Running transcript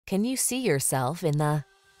Can you see yourself in the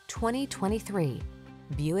 2023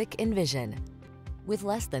 Buick Envision? With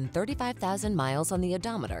less than 35,000 miles on the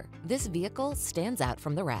odometer, this vehicle stands out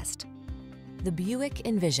from the rest. The Buick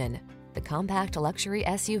Envision, the compact luxury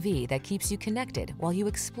SUV that keeps you connected while you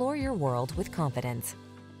explore your world with confidence.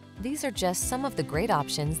 These are just some of the great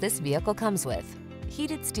options this vehicle comes with: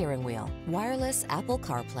 heated steering wheel, wireless Apple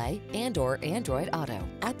Carplay and/or Android Auto,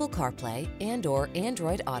 Apple CarPlay and/or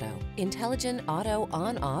Android Auto, intelligent auto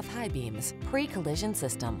on-off high beams, pre-collision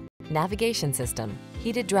system, navigation system,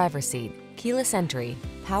 heated driver's seat, keyless entry,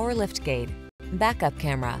 power liftgate, backup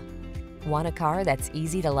camera. Want a car that's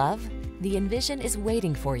easy to love? The Envision is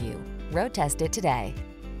waiting for you. Road test it today.